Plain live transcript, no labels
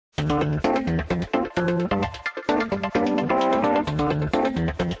Wouldn't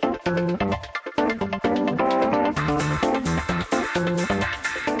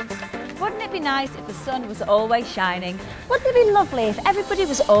it be nice if the sun was always shining? Wouldn't it be lovely if everybody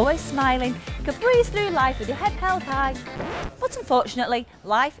was always smiling? You could breeze through life with your head held high. But unfortunately,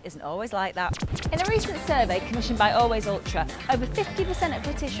 life isn't always like that. In a recent survey commissioned by Always Ultra, over 50% of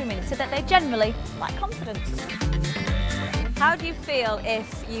British women said that they generally lack confidence. How do you feel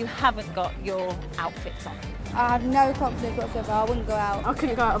if you haven't got your outfits on? I have no confidence whatsoever. I wouldn't go out. I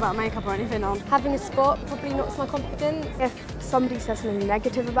couldn't go out without makeup or anything on. Having a spot probably knocks my confidence. If somebody says something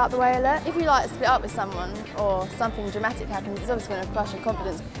negative about the way I look, If you like split up with someone or something dramatic happens, it's obviously going to crush your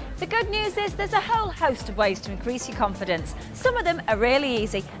confidence. The good news is there's a whole host of ways to increase your confidence. Some of them are really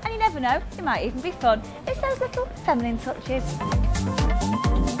easy, and you never know, it might even be fun. It's those little feminine touches.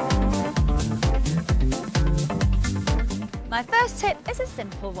 My first tip is a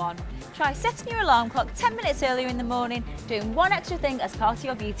simple one. Try setting your alarm clock 10 minutes earlier in the morning, doing one extra thing as part of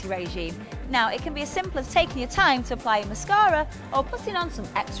your beauty regime. Now, it can be as simple as taking your time to apply your mascara or putting on some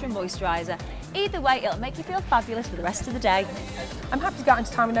extra moisturiser. Either way, it'll make you feel fabulous for the rest of the day. I'm happy to go out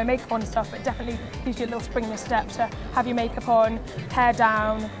into town with no makeup on and stuff, but it definitely gives you a little spring in your step to have your makeup on, hair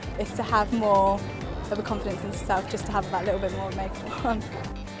down. It's to have more of a confidence in yourself, just to have that little bit more makeup on.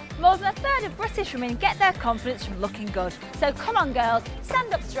 More than a third of British women get their confidence from looking good. So come on girls,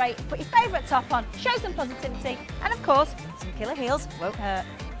 stand up straight, put your favourite top on, show some positivity, and of course, some killer heels won't hurt.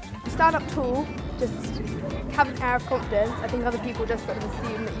 stand up tall, just have an air of confidence. I think other people just sort of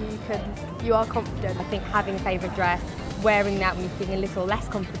assume that you are confident. I think having a favourite dress, wearing that when you're feeling a little less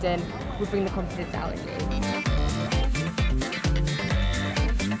confident will bring the confidence out in you.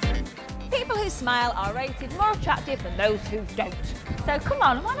 People who smile are rated more attractive than those who don't. So come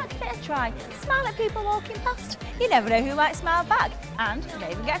on, why not give it a try? Smile at people walking past. You never know who might smile back, and you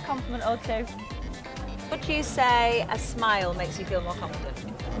may even get a compliment or two. Would you say a smile makes you feel more confident?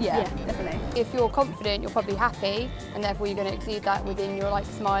 Yeah, definitely. If you're confident, you're probably happy, and therefore you're going to exude that within your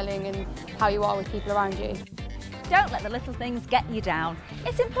smiling and how you are with people around you. Don't let the little things get you down.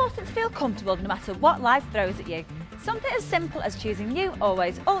 It's important to feel comfortable no matter what life throws at you. Something as simple as choosing new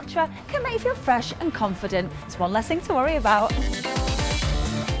Always Ultra can make you feel fresh and confident. It's one less thing to worry about.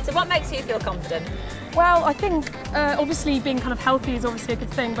 So what makes you feel confident? Well, I think obviously being kind of healthy is obviously a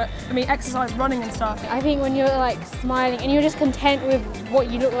good thing, but I mean exercise, running and stuff. I think when you're smiling and you're just content with what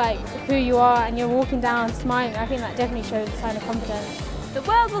you look like, who you are, and you're walking down smiling, I think that definitely shows a sign of confidence. The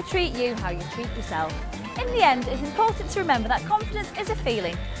world will treat you how you treat yourself. In the end, it's important to remember that confidence is a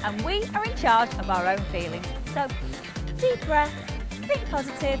feeling and we are in charge of our own feelings. So, deep breath, think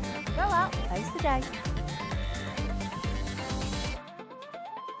positive, go out and face the day.